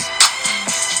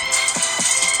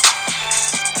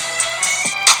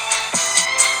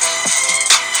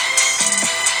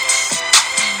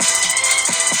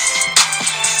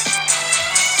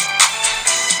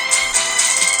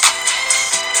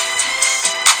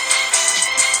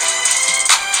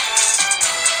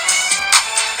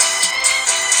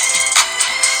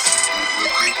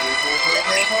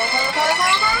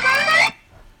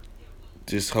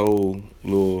this whole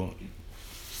little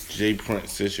J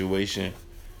Prince situation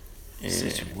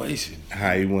and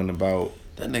how he went about.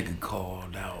 That nigga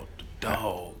called out the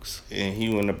dogs. And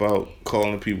he went about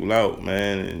calling people out,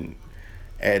 man, and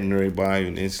adding everybody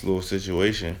in this little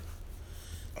situation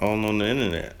all on the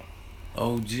internet.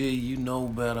 OG, you know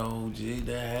better, OG.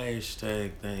 That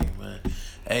hashtag thing, man.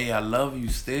 Hey, I love you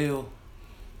still.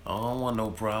 I don't want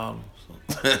no problems.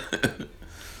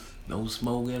 No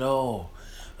smoke at all.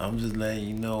 I'm just letting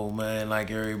you know, man, like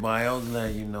everybody else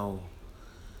letting you know,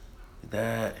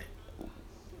 that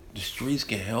the streets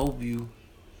can help you,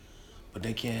 but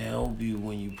they can't help you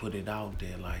when you put it out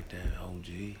there like that, OG.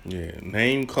 Yeah,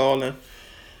 name calling.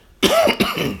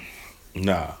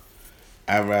 Nah.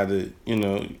 I'd rather,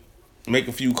 make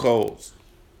a few calls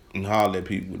and holler at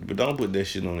people, but don't put that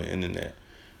shit on the internet.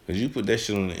 Cause you put that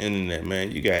shit on the internet,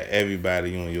 man, you got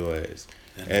everybody on your ass.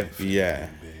 FBI,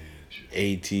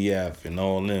 ATF, and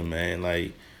all them, man.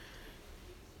 Like,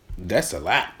 that's a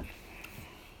lot.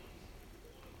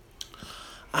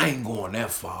 I ain't going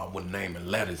that far with naming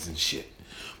letters and shit.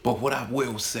 But what I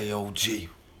will say, OG,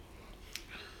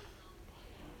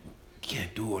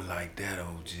 can't do it like that,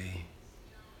 OG.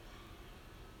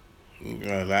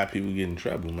 A lot of people get in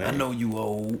trouble, man. I know you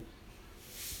old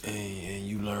and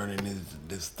you learning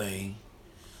this thing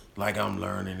like I'm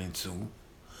learning it too.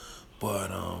 But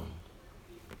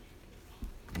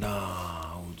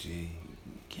nah, OG,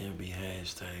 can't be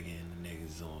hashtagging the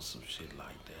niggas on some shit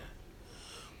like that.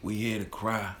 We here to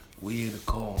cry. We here to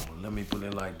call. Let me put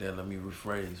it like that. Let me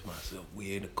rephrase myself. We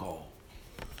here to call.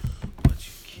 But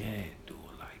you can't do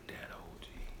it like that, OG.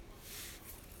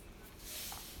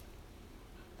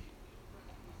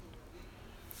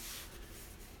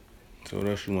 So what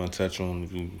else you want to touch on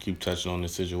if you keep touching on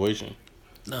this situation?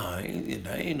 Nah,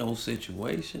 that ain't no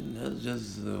situation. That's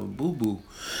just a boo-boo.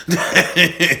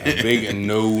 A big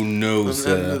no,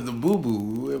 sir. That's a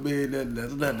boo-boo. I mean,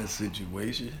 that's not the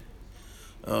situation.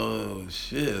 Oh,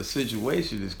 shit. A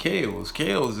situation is chaos.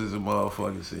 Chaos is a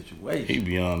motherfucking situation. He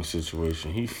beyond the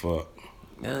situation. He fucked.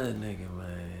 That nigga,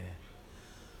 man.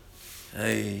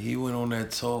 Hey, he went on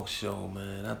that talk show,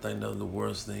 man. I think that was the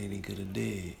worst thing he could have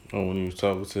did. Oh, when he was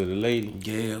talking to the lady?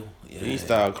 Gail. Yeah. He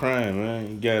started crying, man.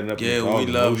 He got it up. Gail, we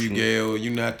love you, Gail.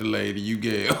 You not the lady. You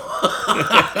Gail.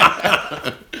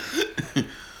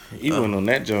 He went on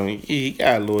that joint. He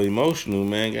got a little emotional,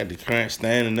 man. Got the crying,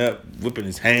 standing up, whipping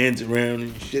his hands around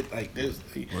and shit like this.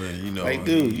 Like,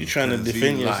 dude, you trying to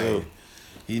defend yourself.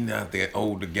 He not that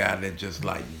older guy that just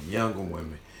like younger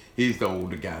women. He's the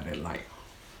older guy that like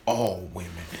all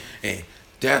women. And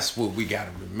that's what we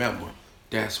gotta remember.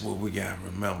 That's what we gotta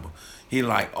remember. He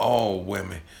like all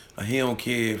women. He don't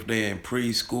care if they're in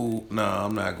preschool. Nah,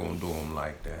 I'm not gonna do him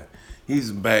like that. He's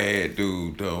a bad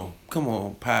dude though. Come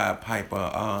on, Pied Piper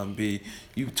R&B.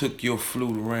 You took your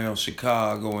flute around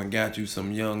Chicago and got you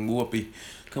some young whoopee.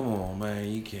 Come on,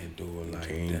 man. You can't do it like that.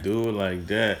 Can't do it like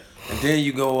that. And then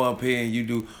you go up here and you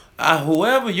do.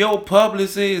 Whoever your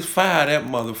publicist is, fire that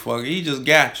motherfucker. He just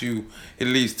got you at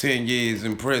least 10 years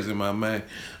in prison, my man.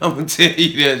 I'm going to tell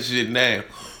you that shit now.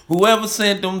 Whoever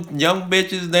sent them young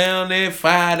bitches down there,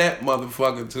 fire that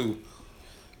motherfucker too.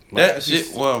 That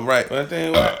shit wasn't right.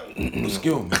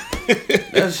 Excuse me.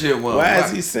 That shit wasn't right. Why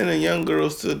is he sending young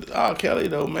girls to R.Kelly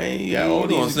though, man? You got all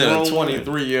these send a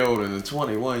 23-year-old and a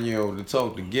 21-year-old to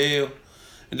talk to Gail.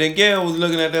 And then Gail was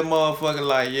looking at that motherfucker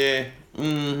like, yeah,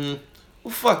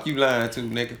 well, fuck you lying to,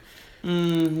 nigga.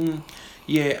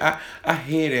 Yeah, I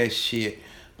hear that shit.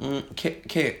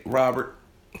 Robert.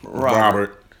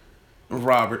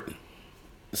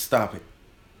 Stop it.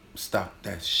 Stop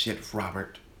that shit,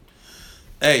 Robert.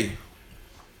 Hey,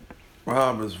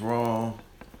 Robert's wrong.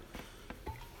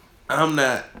 I'm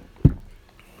not.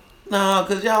 Nah,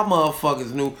 cause y'all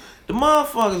motherfuckers knew. The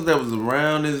motherfuckers that was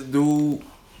around this dude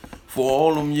for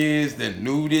all them years that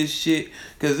knew this shit.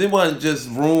 Cause it wasn't just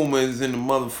rumors in the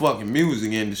motherfucking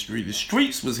music industry. The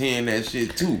streets was hearing that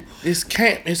shit too.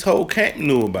 This whole camp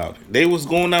knew about it. They was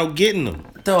going out getting them.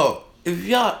 Dog, if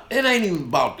y'all, it ain't even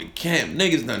about the camp.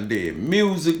 Niggas done did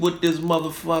music with this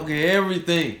motherfucker,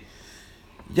 everything.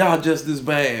 Y'all just as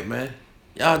bad, man.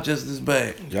 Y'all just as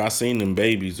bad. Y'all seen them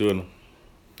babies with them.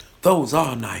 Those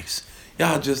are nice.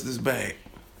 Y'all just as bad.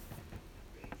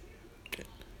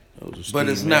 But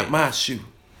it's not my shoe.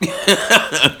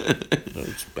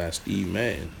 It's by Steve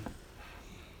Madden.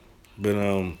 But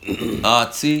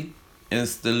RT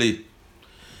instantly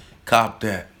cop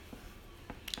that.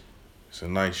 It's a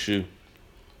nice shoe.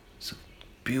 It's a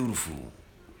beautiful,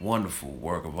 wonderful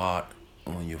work of art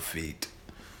on your feet.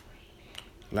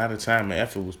 A lot of time and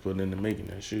effort was put into making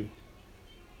that shoe.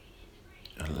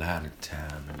 A lot of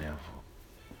time and effort.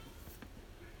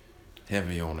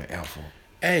 Heavy on the effort.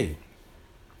 Hey,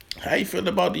 how you feel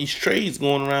about these trades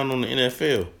going around on the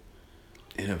NFL?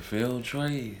 NFL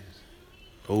trades.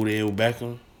 Odell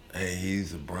Beckham. Hey,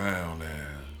 he's a Brown now.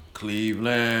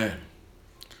 Cleveland.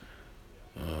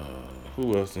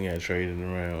 Who else done got traded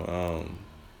around?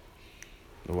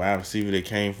 The wide receiver that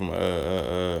came from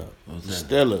the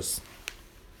Steelers.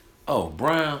 Oh,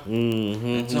 Brown. Mm-hmm.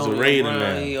 He's a Antonio Raider Brown,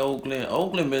 now. he Oakland.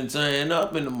 Oakland been tying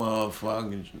up in the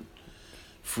motherfucking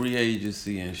free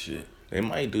agency and shit. They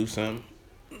might do something.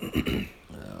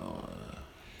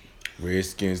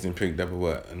 Redskins then picked up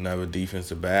another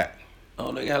defensive back.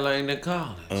 Oh, they got Langdon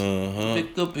Collins.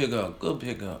 Good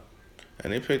pickup.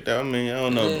 And they picked up. I mean, I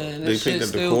don't know. Yeah, they picked up the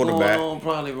still quarterback. going on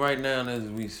probably right now as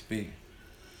we speak.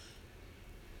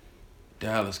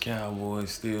 Dallas Cowboys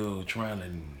still trying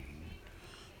to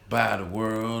buy the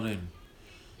world and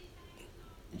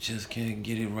just can't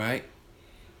get it right.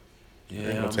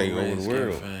 Yeah, gonna I'm take a over the Redskin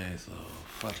world. fan, so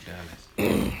fuck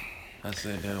Dallas. I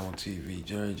said that on TV.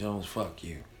 Jerry Jones, fuck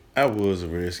you. I was a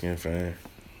Redskin fan.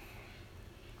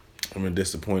 I've been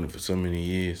disappointed for so many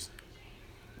years.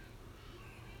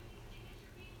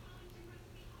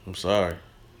 I'm sorry.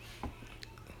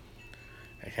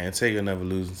 I can't take another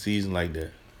losing season like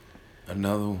that.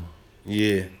 Another one.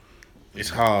 Yeah. It's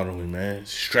hard on me, man.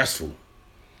 It's stressful.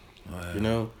 Wow. You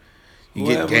know? You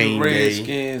Whoever get game the day.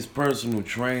 Redskins personal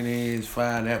trainer is,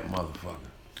 fire that motherfucker.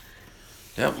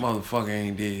 That motherfucker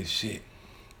ain't did shit.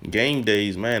 Game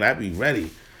days, man, I be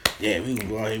ready. Yeah, we gonna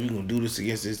go out here, we gonna do this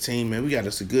against this team, man. We got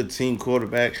us a good team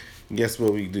quarterback. And guess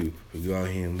what we do? We go out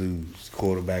here and lose.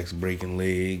 Quarterbacks breaking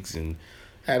legs and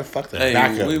how the fuck the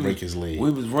backup break his leg? We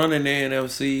was running the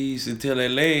NFCs until that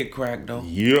leg cracked though.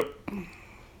 Yep.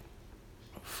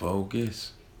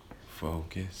 Focus.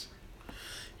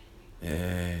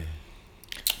 Yeah.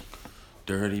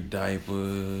 Dirty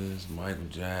diapers, Michael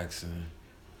Jackson.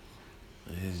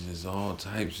 It's just all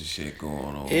types of shit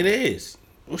going on. It is.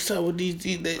 What's up with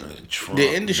Trump,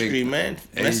 the industry, man?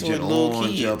 Messing with Agent little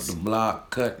Orange kids. up the block,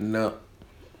 cutting up.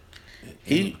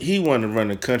 He wanted to run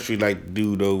the country like the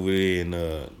dude over there in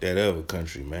that other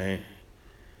country, man.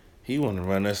 He wanted to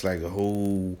run us like a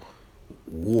whole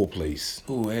war place.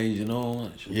 Who, Agent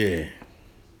Orange? Yeah.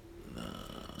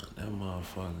 That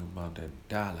motherfucker about that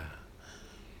dollar.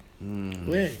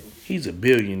 Yeah, he's a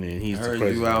billionaire. He's the Heard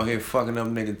president. you out here fucking up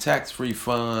nigga tax-free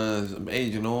funds,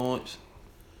 Agent Orange.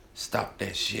 Stop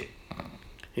that shit.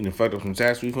 He done fucked up some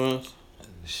tax refunds.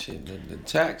 Shit, the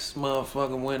tax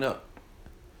motherfucker went up.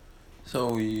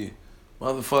 So you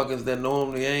motherfuckers that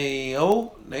normally ain't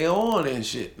owe, they on and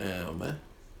shit now,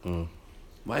 man.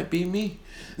 Might be me.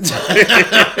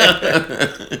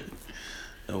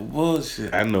 No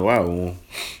bullshit. I know I won't.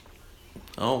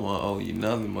 I don't want to owe you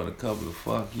nothing but a couple of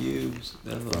fuck yous.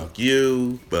 That's all. Fuck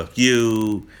you. Fuck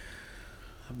you.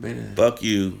 I've been in. Fuck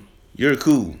you. You're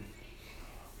cool.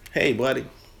 Hey, buddy.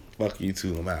 Fuck you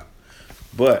too. I'm out.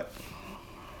 But,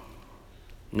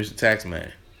 Mr.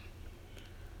 Taxman,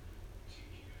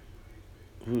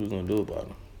 what was gonna do about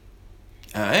him?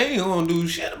 I ain't gonna do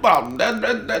shit about him. That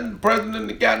the president of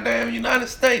the goddamn United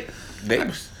States.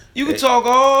 You can talk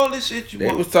all this shit you They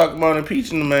want. was talking about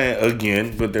impeaching the man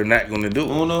again, but they're not gonna do it.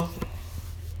 Uno.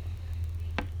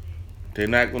 They're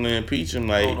not gonna impeach him.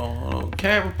 Like, Hold on.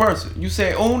 Camera person. You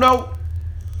say Uno?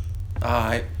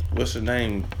 Alright. what's her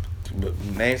name?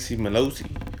 Nancy Pelosi.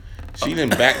 She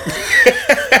didn't back.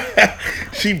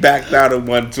 She backed out of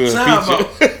one to impeach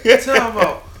him. Time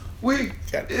out.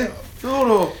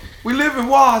 Hold on. We live in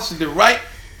Washington, right?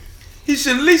 He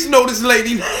should at least know this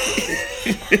lady name.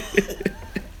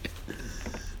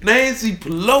 Nancy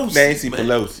Pelosi. Nancy man.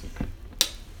 Pelosi.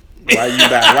 Why you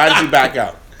back? Why did you back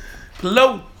out?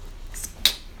 Pelosi.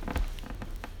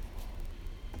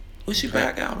 What's she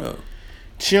back out of?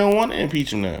 She don't want to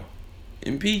impeach him now.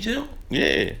 Impeach him?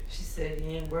 Yeah, She said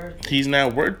he ain't worth it. he's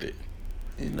not worth it.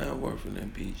 He's not worth an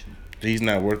impeachment. He's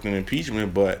not worth an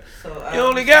impeachment, but So, He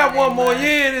only got one more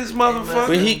year. year, this motherfucker.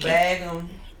 But he- bag him,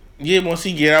 yeah, once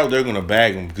he get out, they're gonna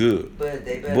bag him good. but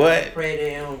they better But- pray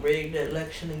they don't rig the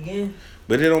election again.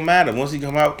 But it don't matter. Once he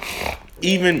come out,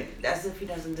 even That's if he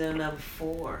doesn't do another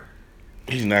 4.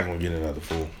 he's not gonna get another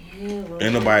 4. Yeah, well,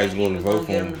 Ain't nobody's he gonna was vote for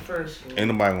get him. The first one. Ain't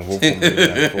nobody gonna vote for him. to get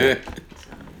another 4.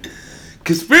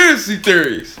 Conspiracy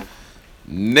theories.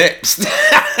 Next.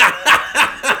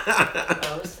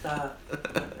 Oh, stop.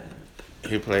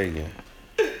 He'll play again.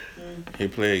 He'll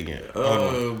play again.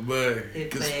 Oh, man.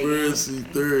 Hit Conspiracy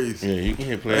theories. Yeah, you can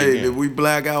hit play Hey, again. did we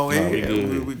black out No, here? we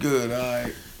good. We good, all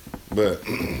right. But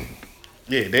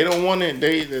yeah, they don't want it.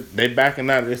 They backing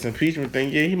out of this impeachment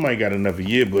thing. Yeah, he might got another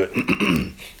year, but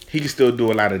he can still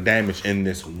do a lot of damage in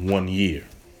this 1 year.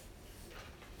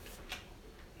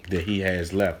 that he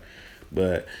has left.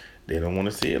 But they don't want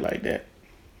to see it like that.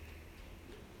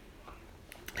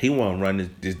 He want to run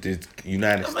this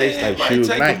United States it like might Suge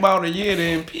take Knight. about a year to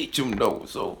impeach him though.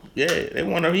 So Yeah, he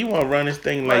want to run this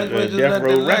thing might like as well just Death let the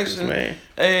Row Records, election- man.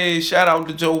 Hey, shout out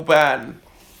to Joe Biden.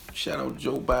 Shout out to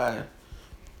Joe Biden.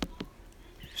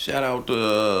 Shout out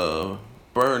to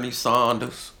Bernie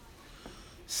Sanders.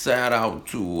 Shout out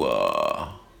to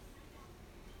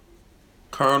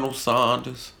Colonel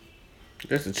Sanders.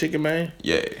 That's the chicken man.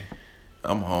 Yeah,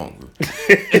 I'm hungry.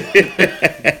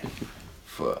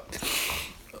 Fuck.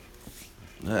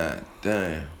 God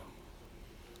damn.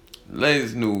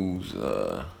 Latest news,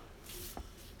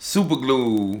 super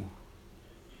glue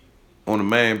on a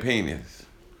man penis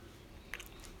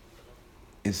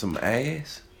and some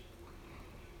ass.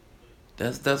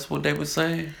 That's what they were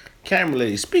saying? Camera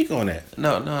lady, speak on that.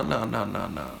 No.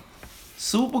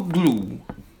 Super glue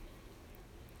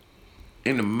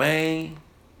in the man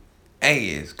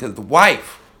ass. Cause the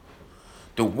wife.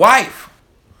 No.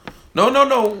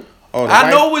 Oh, the I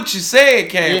wife- know what you said,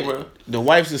 Camera. Yeah, the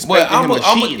wife But suspecting him of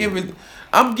cheating.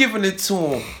 I'm giving it to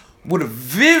him with a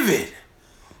vivid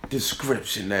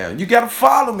description now. You gotta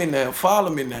follow me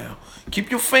now. Keep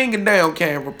your finger down,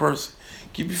 camera person.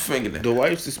 Keep your finger down. The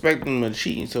wife suspected him of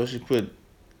cheating, so she put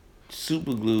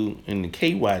super glue in the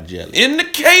KY jelly. In the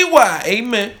KY,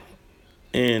 amen.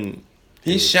 And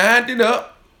He shined it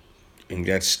up,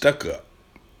 got stuck up.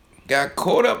 got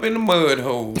caught up in the mud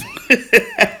hole.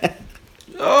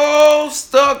 Oh,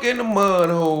 stuck in the mud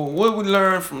hole. What we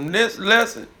learned from this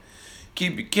lesson?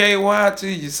 Keep your KY to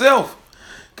yourself.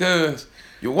 Cause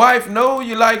your wife know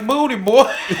you like booty, boy.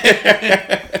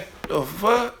 The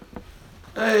fuck?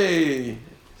 Hey,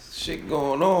 shit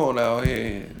going on out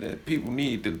here that people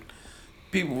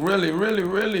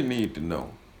really need to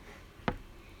know.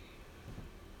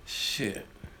 Shit.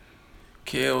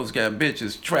 Kel's got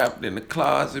bitches trapped in the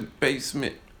closet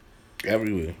basement.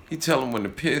 Everywhere. He tell them when to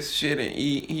piss, shit, and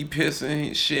eat. He pissing, he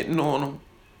shitting on them.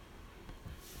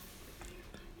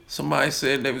 Somebody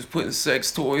said they was putting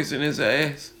sex toys in his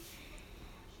ass.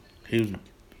 The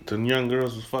young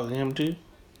girls was fucking him too.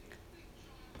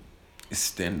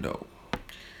 Extendo.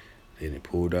 Then they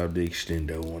pulled out the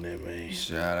extendo on that man.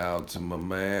 Shout out to my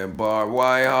man Bart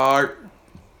Whiteheart.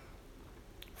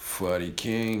 Fuddy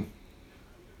King.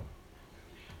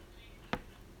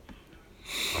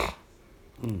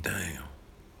 Damn.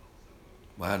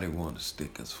 Why they want to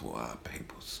stick us for our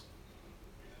papers?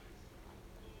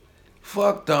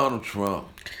 Fuck Donald Trump.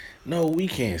 No, we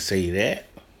can't say that.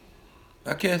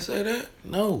 I can't say that.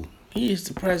 No, he is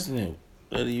the president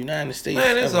of the United States.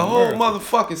 Man, there's of a whole America.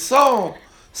 motherfucking song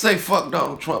say fuck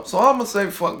Donald Trump. So I'm going to say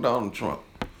fuck Donald Trump.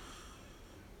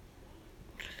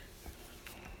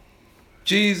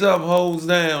 G's up, hoes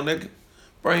down, nigga.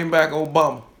 Bring back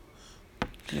Obama.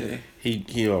 Yeah.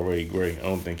 He already great. I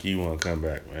don't think he want to come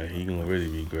back, man. He gonna really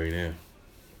be great then.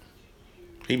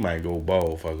 He might go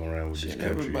bald fucking around with this Shit,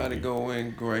 country. everybody man. go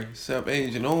in gray except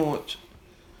Agent Orange.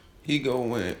 He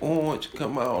go in orange,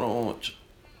 come out orange.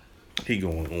 He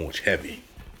going orange heavy.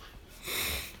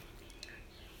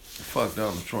 Fuck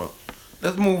Donald Trump.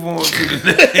 Let's move on to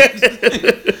the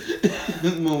next.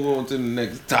 Let's move on to the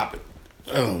next topic.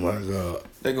 Oh my God.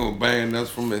 They gonna ban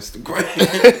us from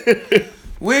Instagram.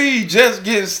 We just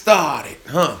get started,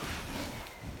 huh?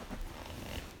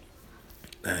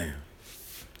 Damn.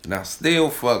 And I still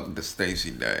fuck the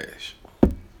Stacey Dash.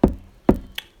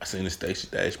 I seen the Stacey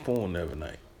Dash porn the other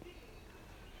night.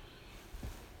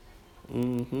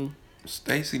 Mm-hmm.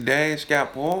 Stacey Dash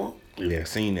got porn? Yeah, I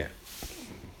seen that.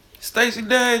 Stacey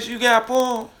Dash, you got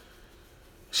porn?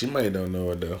 She might don't know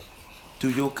it though.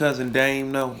 Do your cousin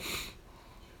Dame know?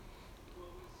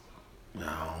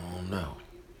 I don't know.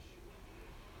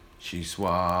 She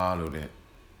swallowed it.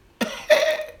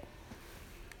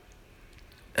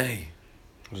 Hey,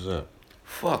 What's up?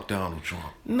 fuck Donald Trump.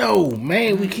 No,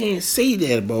 man, we can't say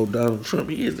that about Donald Trump.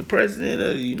 He is the president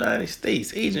of the United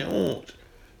States, Agent Orange,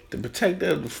 the protector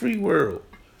of the free world.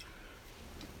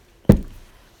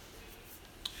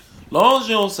 Long as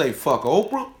you don't say fuck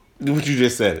Oprah. What you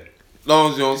just said it.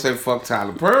 Long as you don't say fuck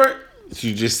Tyler Perry.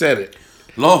 You just said it.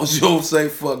 Long as you don't say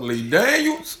fuck Lee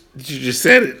Daniels. You just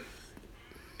said it.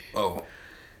 Oh.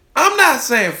 I'm not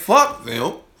saying fuck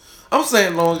them. I'm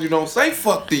saying long as you don't say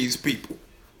fuck these people.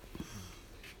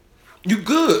 You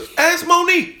good. Ask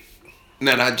Monique.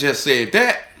 Now I just said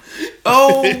that.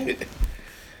 Oh.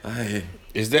 Hey.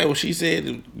 Is that what she said?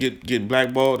 To get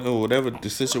blackballed or whatever the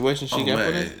situation she got put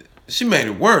in? Man. She made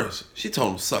it worse. She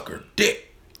told him to suck her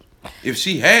dick. If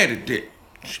she had a dick.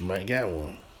 She might got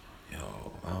one.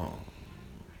 Yo, oh.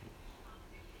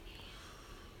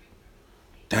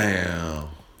 Damn.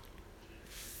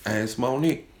 Ask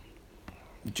Monique.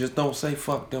 Just don't say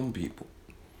fuck them people.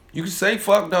 You can say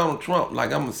fuck Donald Trump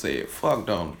like I'm gonna say it. Fuck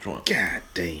Donald Trump. God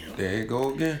damn. There you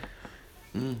go again.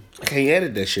 I can't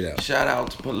edit that shit out. Shout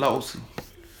out to Pelosi.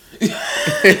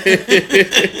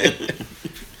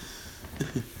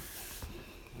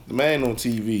 The man on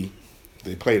TV,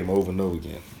 they played him over and over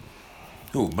again.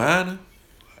 Who, Biden?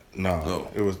 No, Oh.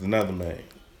 it was another man.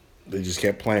 They just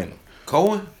kept playing him.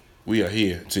 Cohen? We are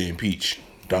here to impeach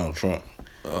Donald Trump.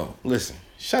 Oh. Listen,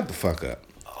 shut the fuck up.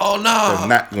 Oh, nah. They're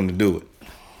not going to do it.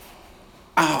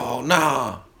 Oh,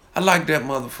 nah. I like that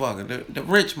motherfucker. The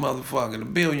rich motherfucker. The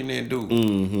billionaire dude.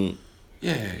 Mm-hmm.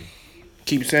 Yeah.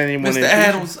 Keep saying him when Mr. they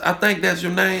Adams, I think that's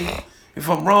your name. If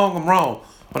I'm wrong, I'm wrong.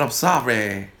 But I'm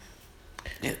sorry.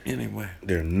 Anyway.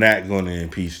 They're not going to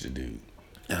impeach the dude.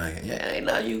 Ain't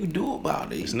nothing you can do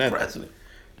about it. He's the nothing. president.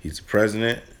 He's the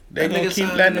president. They're That going to nigga keep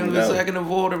signed letting an him go executive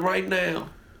order right now.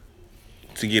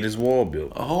 to get his wall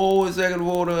built. A whole executive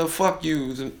order of fuck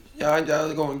yous. And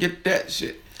y'all gonna get that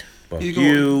shit. Fuck He's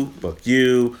you, fuck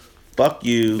you, fuck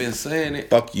you. Been saying it.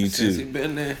 Fuck you since too. he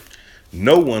been there.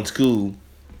 No one's cool.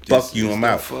 This Fuck you, is I'm the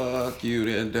out. Fuck you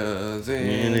that does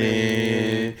And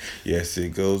it. yes,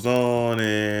 it goes on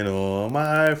and on,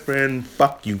 my friend.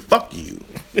 Fuck you, fuck you.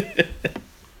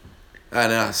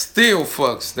 And I still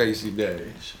fuck Stacey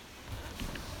Dash.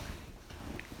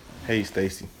 Hey,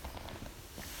 Stacy.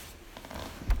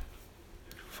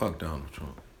 Fuck Donald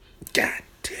Trump. God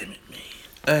damn it, man.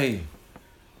 Hey,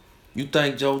 you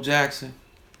think Joe Jackson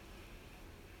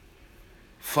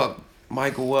fucked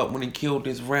Michael up when he killed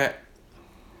this rat?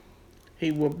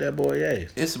 He whooped that boy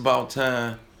ass. It's about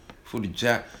time for the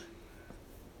Jack.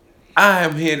 I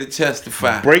am here to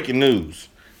testify. Breaking news.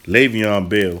 Le'Veon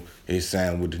Bell is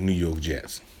signed with the New York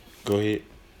Jets. Go ahead.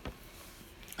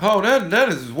 Oh, that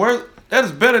is worth. That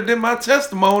is better than my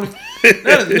testimony.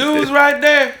 That is news right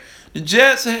there. The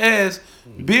Jets has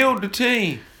built the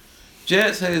team.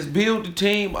 Jets has built the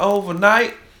team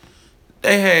overnight.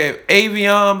 They have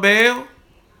Le'Veon Bell.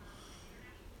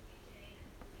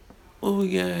 What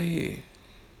we got here?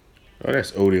 Oh,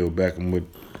 that's Odell Beckham with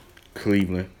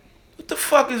Cleveland. What the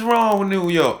fuck is wrong with New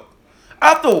York?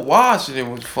 I thought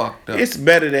Washington was fucked up. It's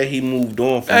better that he moved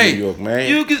on from New York, man.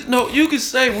 You can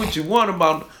say what you want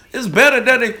about. It's better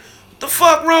that they. What the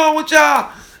fuck wrong with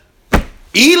y'all?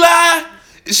 Eli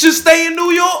should stay in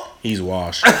New York. He's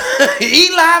washed.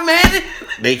 Eli, man.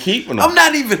 They keeping him. I'm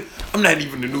not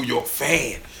even a New York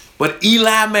fan, but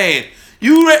Eli, man,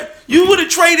 you would have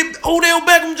traded Odell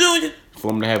Beckham Jr.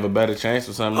 For him to have a better chance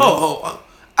or something.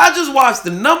 I just watched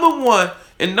the number 1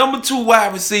 and number 2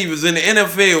 wide receivers in the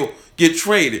NFL get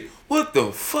traded. What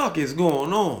the fuck is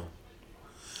going on?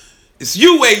 It's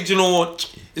you, Agent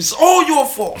Orange. It's all your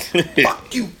fault.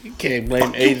 Fuck you. You can't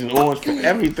blame Agent Orange for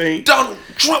everything. Donald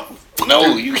Trump.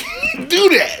 No, you can't do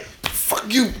that.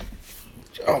 Fuck you.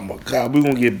 Oh my God, we're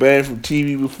gonna get banned from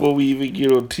TV before we even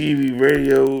get on TV,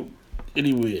 radio,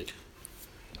 anywhere.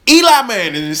 Eli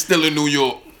Manning is still in New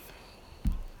York.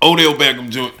 Odell Beckham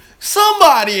Jr.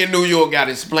 Somebody in New York got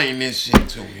to explain this shit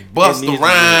to me. Busta needs to be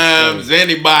Rhymes, explained.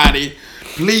 anybody,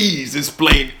 please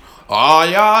explain. Oh,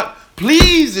 y'all,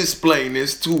 please explain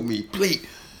this to me, please.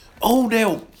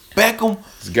 Odell Beckham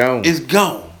It's gone. is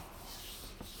gone.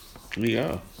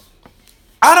 Yeah.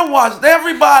 I done watched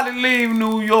everybody leave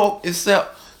New York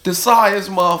except the sorriest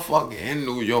motherfucker in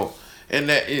New York, and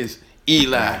that is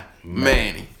Eli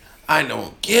Manning. I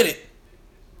don't get it.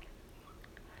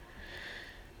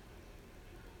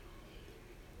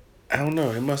 I don't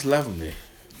know. They must love him there.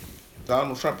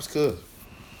 Donald Trump is good.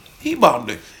 He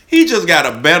just got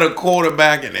a better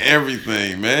quarterback and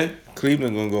everything, man.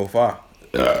 Cleveland gonna go far.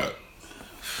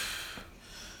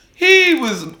 He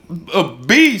was a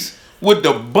beast with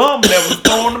the bum that was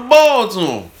throwing the ball to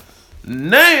him.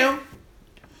 Now,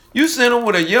 you send him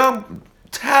with a young,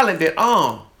 talented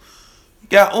arm.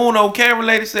 Got Uno. Camera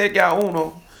lady said got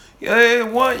Uno. Yeah,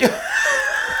 one.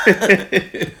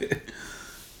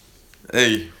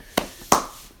 Hey,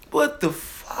 what the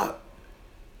fuck?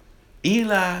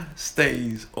 Eli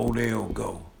stays, Odell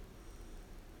go.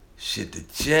 Shit, the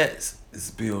Jets is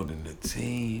building the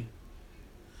team.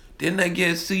 Didn't they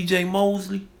get C.J.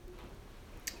 Mosley?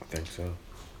 I think so.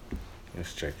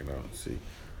 Let's check it out and see.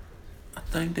 I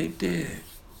think they did.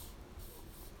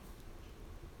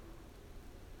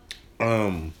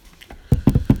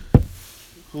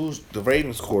 Who's the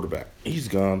Ravens quarterback? He's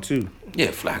gone too. Yeah,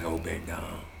 Flacco been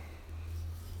gone.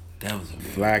 That was a big.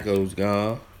 Flacco's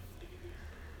gone.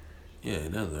 Yeah,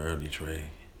 that was an early trade.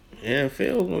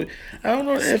 NFL, I don't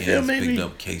know. Skins NFL maybe. picked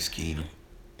up Case Keenum.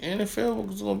 NFL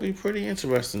was gonna be pretty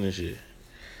interesting this year.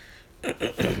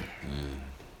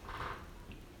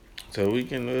 So we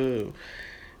can.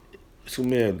 It's gonna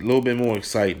be a little bit more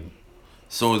exciting.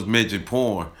 So it's midget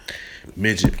porn.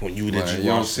 Midget when you Like, that you you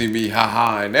don't want. see me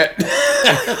ha-ha in that.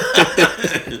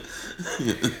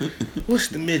 What's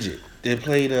the midget? They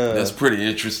played That's pretty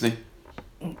interesting.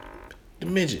 the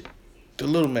midget, the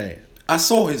little man. I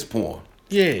saw his porn.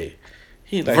 Yeah,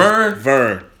 he like Vern?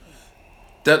 Vern.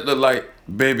 That looked like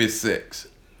baby sex.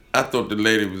 I thought the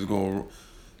lady was going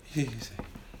to...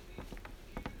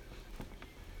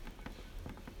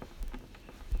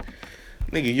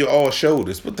 Nigga, you're all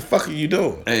shoulders. What the fuck are you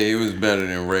doing? Hey, it was better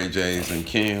than Ray J's and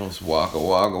Kim's. Waka,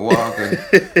 waka, waka.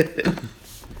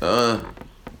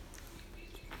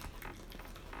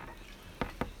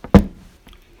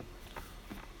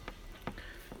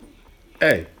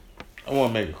 Hey, I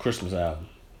want to make a Christmas album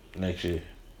next year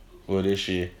or this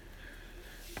year.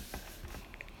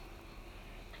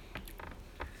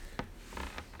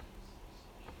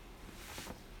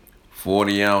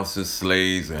 $40 ounces,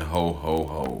 sleighs, and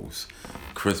ho-ho-hos.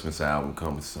 Christmas album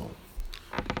coming soon.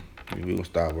 We're gonna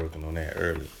start working on that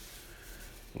early.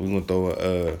 We're gonna throw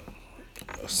a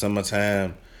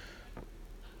summertime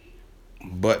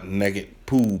butt naked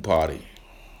pool party.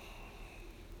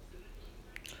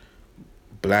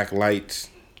 Black lights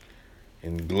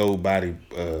and glow body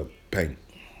paint.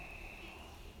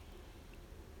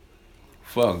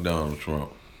 Fuck Donald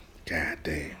Trump. God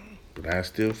damn. But I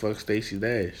still fuck Stacey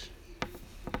Dash.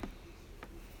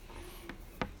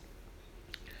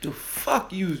 The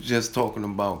fuck you was just talking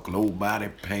about glow body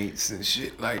paints and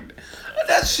shit like that.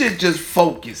 That shit just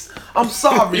focused. I'm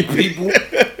sorry, people.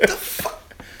 The fuck?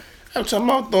 I'm talking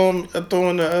about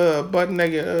throwing the butt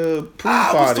naked pool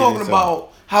party. I was talking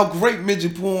about how great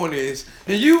midget porn is,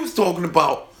 and you was talking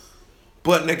about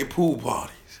butt naked pool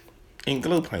parties and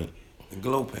glow paint. and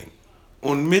glow paint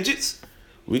on midgets.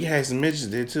 We can have some midgets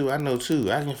there too. I know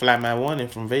too. I can fly my one in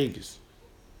from Vegas.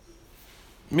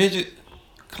 Midget,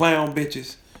 clown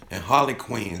bitches, and Harley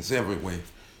Quinns everywhere.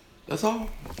 That's all.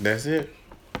 That's it.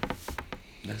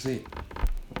 That's it.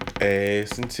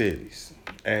 Ass and titties.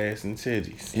 Ass and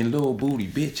titties. And little booty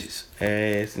bitches.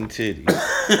 Ass and titties.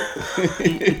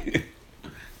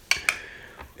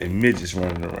 And midgets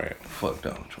running around. Fuck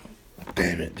Donald Trump.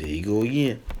 Damn it, there you go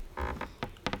again.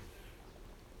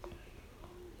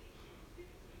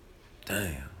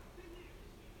 Damn.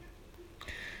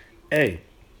 Hey,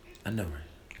 I know, right?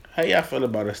 how y'all feel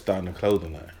about us starting a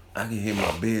clothing line? I can hear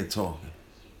my bed talking.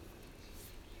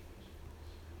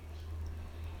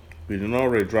 We done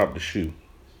already dropped the shoe.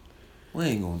 We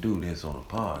ain't gonna do this on a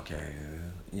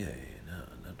podcast. Yeah,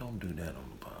 no, don't do that on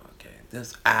the podcast.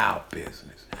 That's our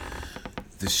business.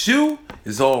 The shoe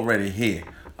is already here.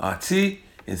 RT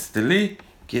and Stali,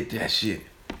 get that shit.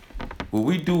 What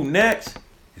we do next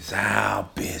is our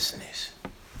business.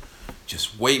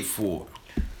 Just wait for it.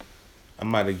 I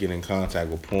might have get in contact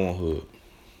with Pornhub.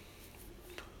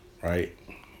 Right?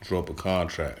 Drop a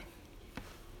contract.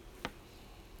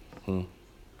 I'm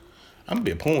gonna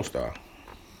be a porn star.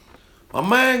 My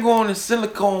man going to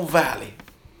Silicon Valley.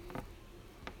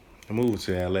 I'm moving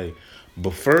to LA.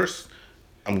 But first,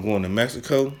 I'm going to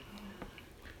Mexico. I'm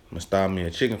gonna start me a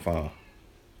chicken farm.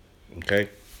 Okay?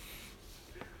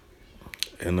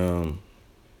 And I'll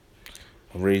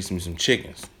raise me some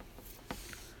chickens.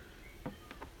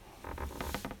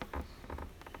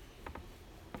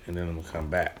 And then I'm gonna come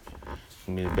back. It's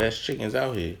gonna be the best chickens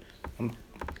out here.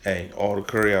 Hey, all the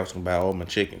curry outs gonna buy all my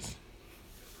chickens.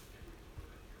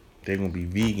 They're gonna be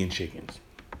vegan chickens.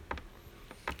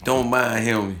 Don't mind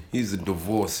him. He's a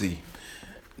divorcee.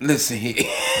 Listen here.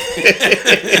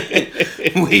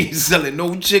 We ain't selling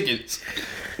no chickens.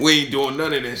 We ain't doing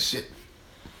none of that shit.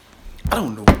 I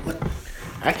don't know what.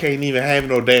 I can't even have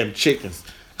no damn chickens.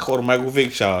 I caught a Michael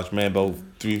Vick charge, man, about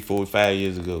 3, 4, 5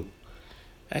 years ago.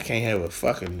 I can't have a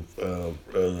fucking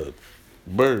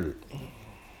bird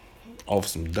off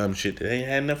some dumb shit that ain't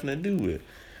had nothing to do with it.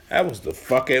 I was the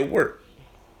fuck at work.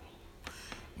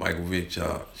 Michael Vick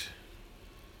charge.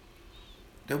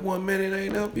 That 1 minute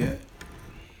ain't up yet.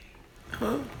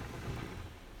 Huh?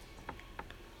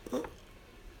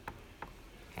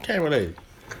 Can't relate.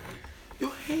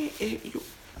 Your hand ain't you.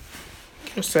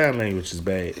 Your sign language is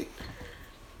bad.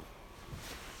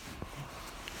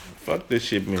 Fuck this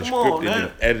shit being Come on, scripted man.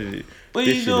 and edited. What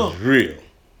This you shit doing? is real.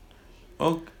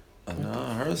 Okay.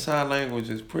 Nah, her sign language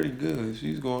is pretty good.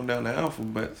 She's going down the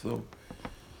alphabet, so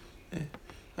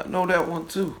I know that one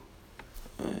too.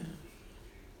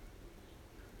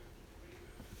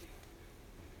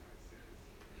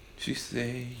 She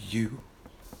say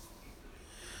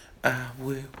I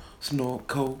will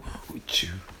snorkel with you.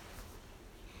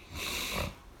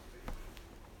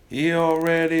 He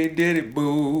already did it,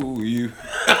 boo you.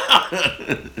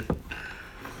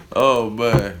 Oh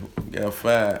man, we got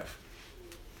 5.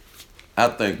 I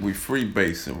think we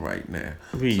freebasing right now.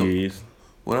 We is.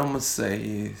 What I'm gonna say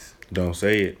is. Don't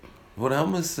say it. What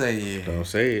I'm gonna say is. Don't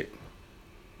say it.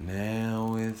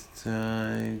 Now it's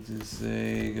time to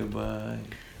say goodbye.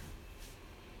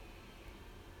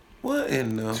 What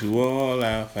in the? To all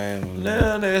our family.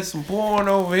 Now there's some porn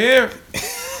over here.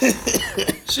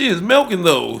 She is milking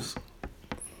those.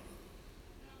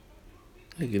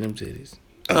 Look at them titties.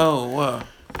 Oh wow.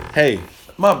 Hey.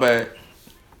 My bad.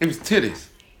 It was titties.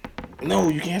 No,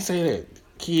 you can't say that.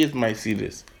 Kids might see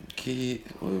this.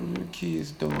 What are the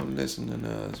kids doing listening to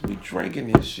us? We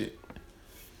drinking this shit.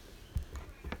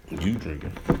 You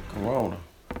drinking. Corona.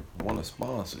 I want a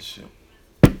sponsorship.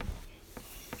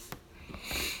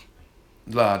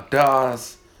 La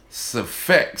Das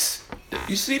Effects.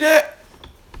 You see that?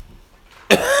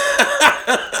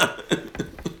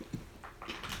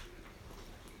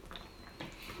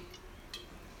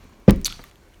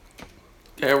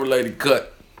 Can't relate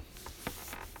cut.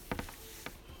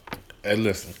 Hey,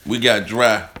 listen. We got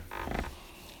dry.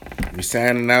 We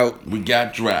signing out. We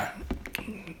got dry.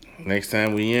 Next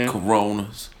time we in,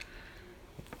 Coronas.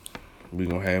 we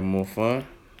gonna have more fun.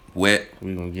 Wet.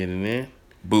 We gonna get it in.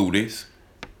 Booties.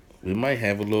 We might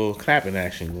have a little clapping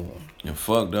action going. And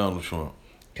fuck Donald Trump.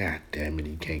 God damn it,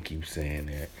 you can't keep saying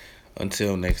that.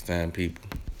 Until next time, people.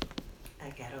 I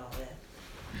got all that.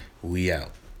 We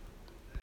out.